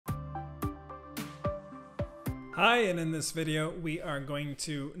Hi, and in this video we are going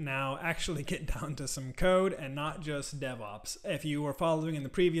to now actually get down to some code and not just DevOps. If you were following in the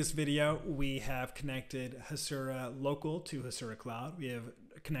previous video, we have connected Hasura local to Hasura Cloud. We have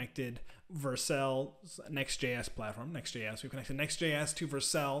connected Vercel's Nextjs platform, Nextjs. We've connected Nextjs to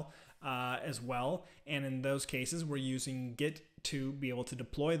Vercel as well, and in those cases we're using Git to be able to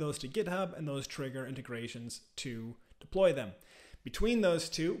deploy those to GitHub, and those trigger integrations to deploy them. Between those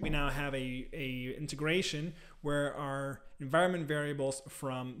two, we now have a integration where our environment variables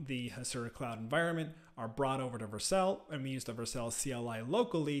from the Hasura Cloud environment are brought over to Vercel, and we use the Vercel CLI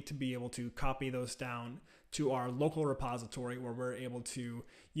locally to be able to copy those down to our local repository, where we're able to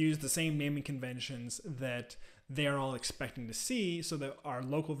use the same naming conventions that they're all expecting to see, so that our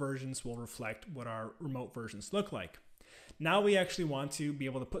local versions will reflect what our remote versions look like. Now we actually want to be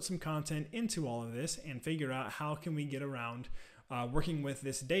able to put some content into all of this and figure out how can we get around working with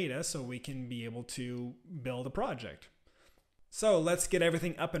this data so we can be able to build a project. So let's get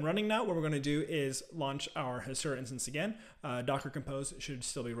everything up and running now. What we're going to do is launch our Hasura instance again. Docker Compose should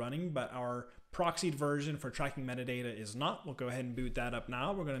still be running, but our proxied version for tracking metadata is not. We'll go ahead and boot that up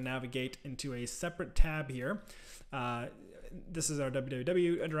now. We're going to navigate into a separate tab here. This is our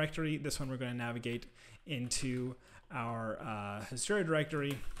www directory. This one we're going to navigate into our Hasura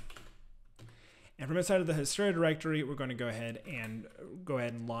directory. And from inside of the Hasura directory, we're going to go ahead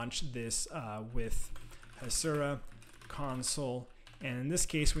and launch this with Hasura console. And in this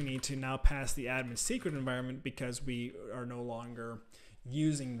case, we need to now pass the admin secret environment because we are no longer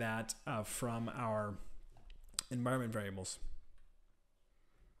using that from our environment variables.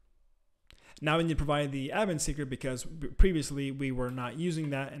 Now we need to provide the admin secret because previously we were not using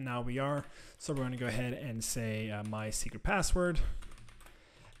that, and now we are. So we're going to go ahead and say my secret password.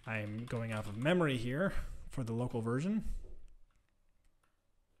 I'm going off of memory here for the local version.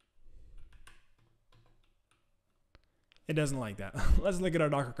 It doesn't like that. Let's look at our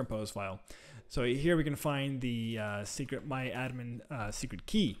Docker Compose file. So here we can find the my admin secret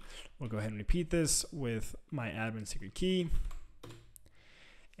key. We'll go ahead and repeat this with my admin secret key.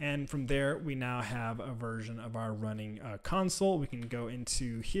 And from there, we now have a version of our running console. We can go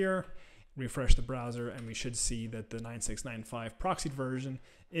into here, refresh the browser, and we should see that the 9695 proxied version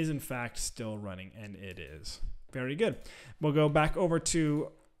is in fact still running, and it is. Very good. We'll go back over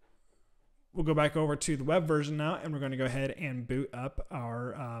to the web version now, and we're going to go ahead and boot up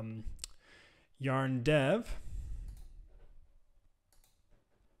our yarn dev.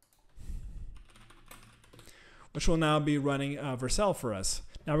 Which will now be running Vercel for us.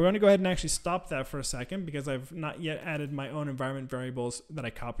 Now we're going to go ahead and actually stop that for a second because I've not yet added my own environment variables that I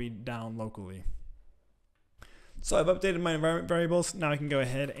copied down locally. So I've updated my environment variables. Now I can go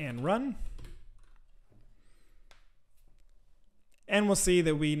ahead and run. And we'll see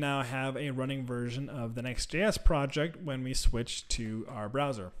that we now have a running version of the Nextjs project when we switch to our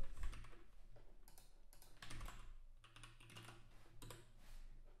browser.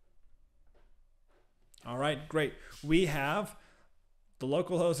 All right, great. We have the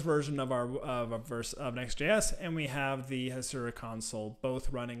localhost version of Nextjs, and we have the Hasura console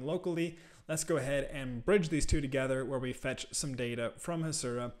both running locally. Let's go ahead and bridge these two together where we fetch some data from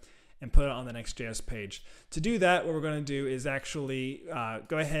Hasura and put it on the Nextjs page. To do that, what we're going to do is actually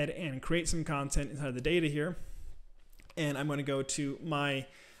go ahead and create some content inside the data here. And I'm going to go to my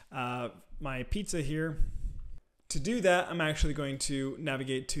pizza here. To do that, I'm actually going to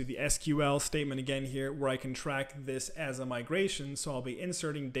navigate to the SQL statement again here, where I can track this as a migration. So I'll be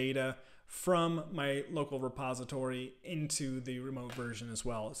inserting data from my local repository into the remote version as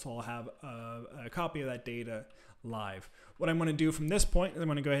well. So I'll have a copy of that data live. What I'm going to do from this point is I'm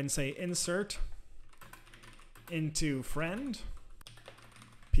going to go ahead and say insert into friend,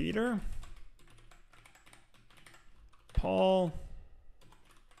 Peter, Paul,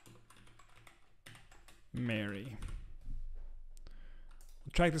 Mary.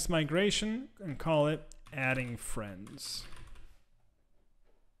 We'll track this migration and call it adding friends.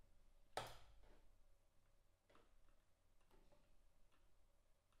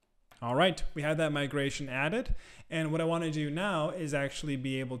 All right, we have that migration added. And what I want to do now is actually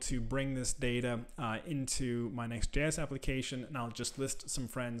be able to bring this data into my Nextjs application, and I'll just list some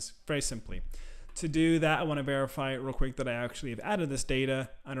friends very simply. To do that, I want to verify real quick that I actually have added this data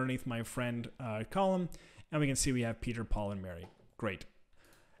underneath my friend column, and we can see we have Peter, Paul, and Mary. Great.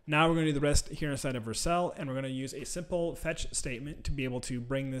 Now we're going to do the rest here inside of Vercel, and we're going to use a simple fetch statement to be able to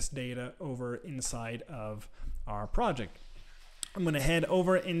bring this data over inside of our project. I'm going to head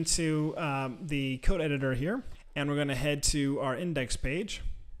over into the code editor here, and we're going to head to our index page.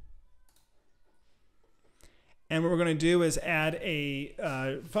 And what we're going to do is add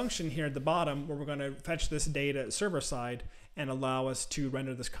a function here at the bottom where we're going to fetch this data server side and allow us to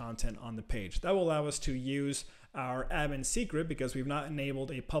render this content on the page. That will allow us to use our admin secret because we've not enabled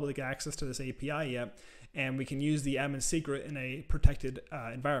a public access to this API yet, and we can use the admin secret in a protected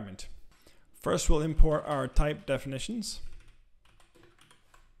environment. First, we'll import our type definitions.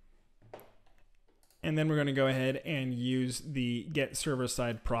 And then we're going to go ahead and use the get server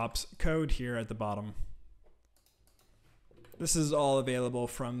side props code here at the bottom. This is all available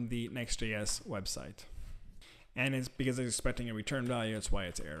from the Nextjs website. And it's because it's expecting a return value, that's why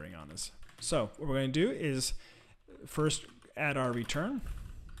it's erroring on us. So what we're going to do is first add our return.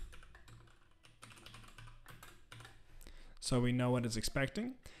 So we know what it's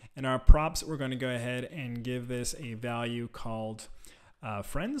expecting. And our props, we're going to go ahead and give this a value called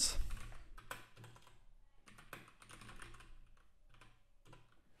friends.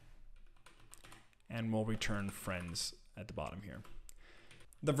 And we'll return friends at the bottom here.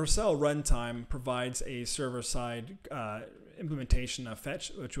 The Vercel runtime provides a server-side implementation of fetch,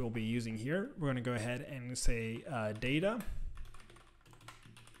 which we'll be using here. We're going to go ahead and say data.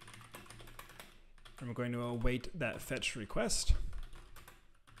 And we're going to await that fetch request.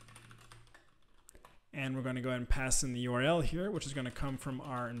 And we're going to go ahead and pass in the URL here, which is going to come from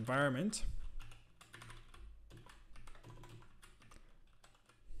our environment.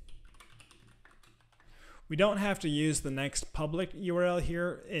 We don't have to use the next public URL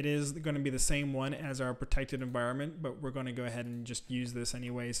here. It is going to be the same one as our protected environment, but we're going to go ahead and just use this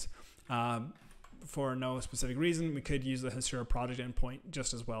anyways. For no specific reason, we could use the Hasura project endpoint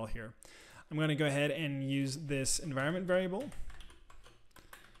just as well here. I'm going to go ahead and use this environment variable.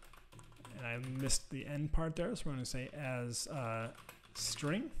 And I missed the end part there, so we're going to say as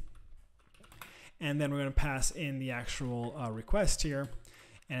string. And then we're going to pass in the actual request here.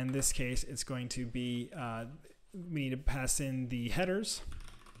 And in this case, it's going to be, we need to pass in the headers.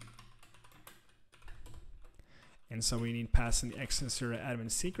 And so we need to pass in the Hasura admin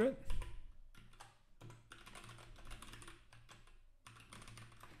secret.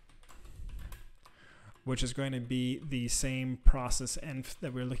 Which is going to be the same process env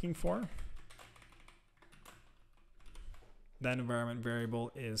that we're looking for. That environment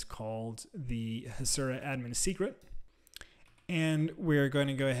variable is called the Hasura admin secret. And we're going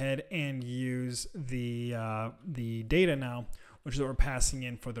to go ahead and use the data now, which is what we're passing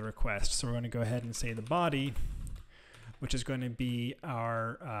in for the request. So we're going to go ahead and say the body, which is going to be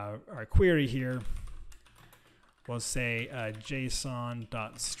our query here. We'll say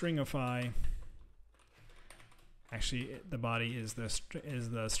JSON.stringify. Actually, the body is the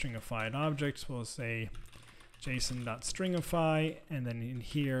stringified object. So we'll say JSON.stringify, and then in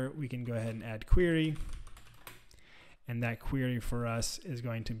here we can go ahead and add query. And that query for us is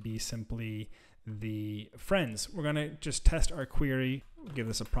going to be simply the friends. We're going to just test our query, give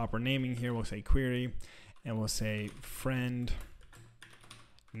this a proper naming here. We'll say query, and we'll say friend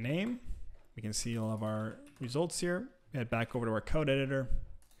name. We can see all of our results here. Head back over to our code editor.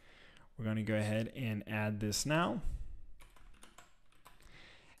 We're going to go ahead and add this now.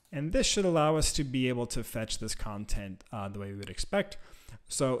 And this should allow us to be able to fetch this content the way we would expect.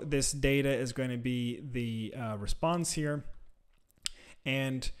 So this data is going to be the response here.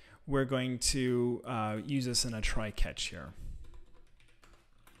 And we're going to use this in a try catch here.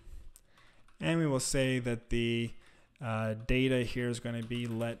 And we will say that the data here is going to be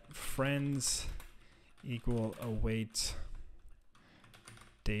let friends equal await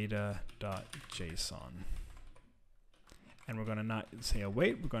data.json. And we're going to not say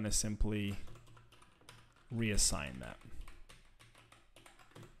await, we're going to simply reassign that.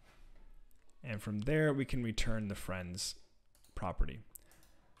 And from there, we can return the friends property.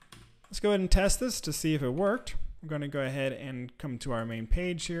 Let's go ahead and test this to see if it worked. We're going to go ahead and come to our main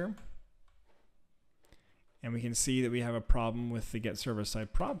page here. And we can see that we have a problem with the get server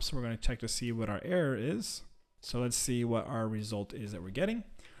side props. So we're going to check to see what our error is. So let's see what our result is that we're getting.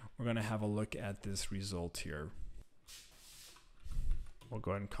 We're going to have a look at this result here. We'll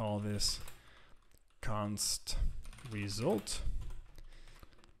go ahead and call this const result.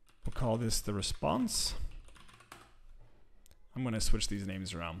 We'll call this the response. I'm going to switch these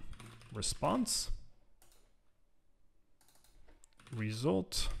names around. Response,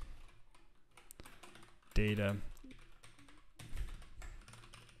 result, data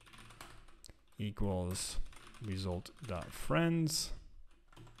equals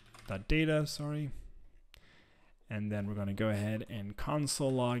result.friends.data, sorry. And then we're going to go ahead and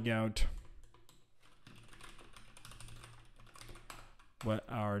console log out what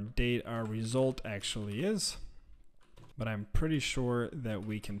our result actually is. But I'm pretty sure that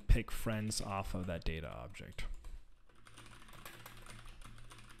we can pick friends off of that data object.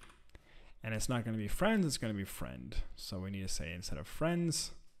 And it's not going to be friends, it's going to be friend. So we need to say instead of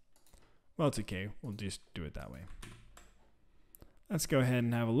friends, well, it's okay. We'll just do it that way. Let's go ahead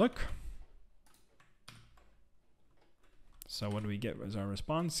and have a look. So what do we get as our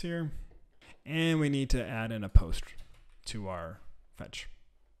response here? And we need to add in a post to our fetch.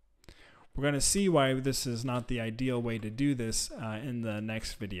 We're going to see why this is not the ideal way to do this in the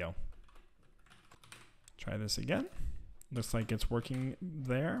next video. Try this again. Looks like it's working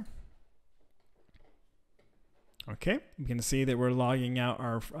there. Okay, you can see that we're logging out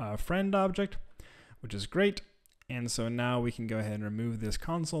our friend object, which is great. And so now we can go ahead and remove this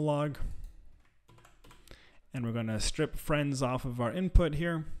console log. And we're going to strip friends off of our input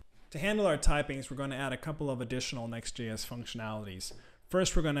here. To handle our typings, we're going to add a couple of additional Next.js functionalities.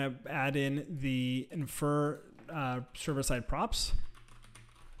 First, we're going to add in the infer server-side props.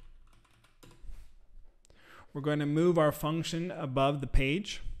 We're going to move our function above the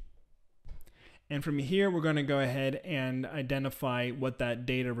page. And from here, we're going to go ahead and identify what that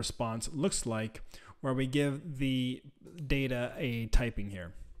data response looks like, where we give the data a typing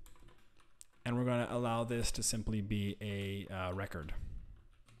here. And we're going to allow this to simply be a record,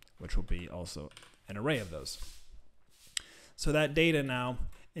 which will be also an array of those. So that data now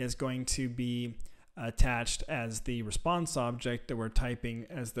is going to be attached as the response object that we're typing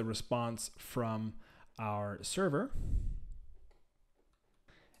as the response from our server.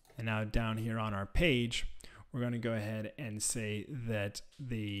 And now down here on our page, we're going to go ahead and say that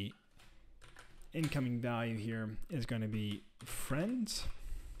the incoming value here is going to be friends.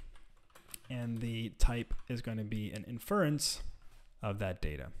 And the type is going to be an inference of that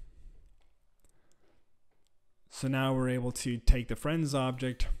data. So now we're able to take the friends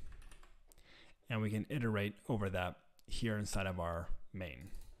object and we can iterate over that here inside of our main.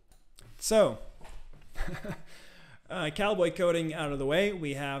 So cowboy coding out of the way,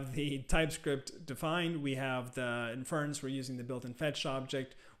 we have the TypeScript defined, we have the inference, we're using the built-in fetch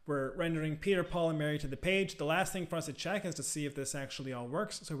object, we're rendering Peter, Paul, and Mary to the page. The last thing for us to check is to see if this actually all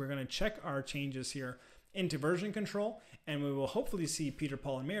works. So we're going to check our changes here into version control, and we will hopefully see Peter,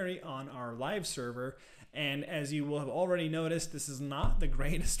 Paul, and Mary on our live server. And as you will have already noticed, this is not the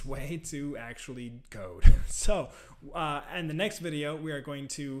greatest way to actually code. So in the next video, we are going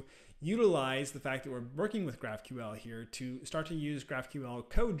to utilize the fact that we're working with GraphQL here to start to use GraphQL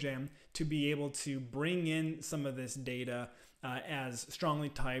Code Gem to be able to bring in some of this data as strongly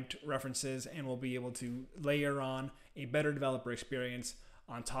typed references, and we'll be able to layer on a better developer experience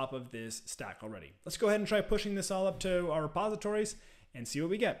on top of this stack already. Let's go ahead and try pushing this all up to our repositories and see what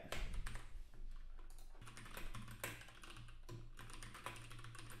we get.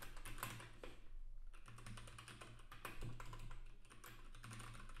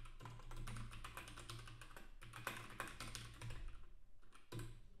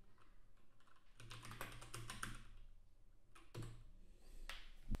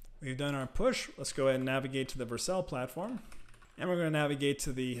 We've done our push. Let's go ahead and navigate to the Vercel platform. And we're going to navigate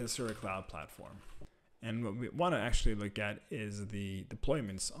to the Hasura Cloud platform. And what we want to actually look at is the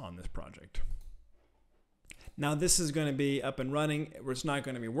deployments on this project. Now this is going to be up and running. It's not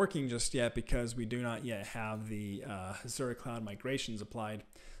going to be working just yet because we do not yet have the Hasura Cloud migrations applied.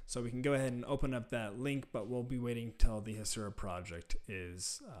 So we can go ahead and open up that link, but we'll be waiting till the Hasura project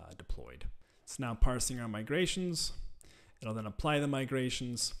is deployed. It's now parsing our migrations. It'll then apply the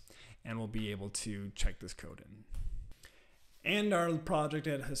migrations, and we'll be able to check this code in. And our project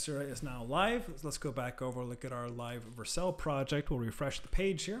at Hasura is now live. Let's go back over, look at our live Vercel project. We'll refresh the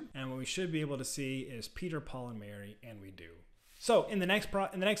page here, and what we should be able to see is Peter, Paul, and Mary, and we do. So in the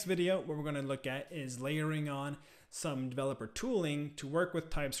next video, what we're going to look at is layering on some developer tooling to work with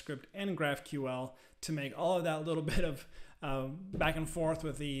TypeScript and GraphQL to make all of that little bit of back and forth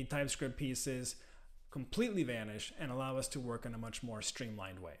with the TypeScript pieces completely vanish and allow us to work in a much more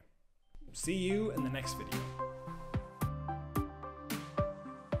streamlined way. See you in the next video.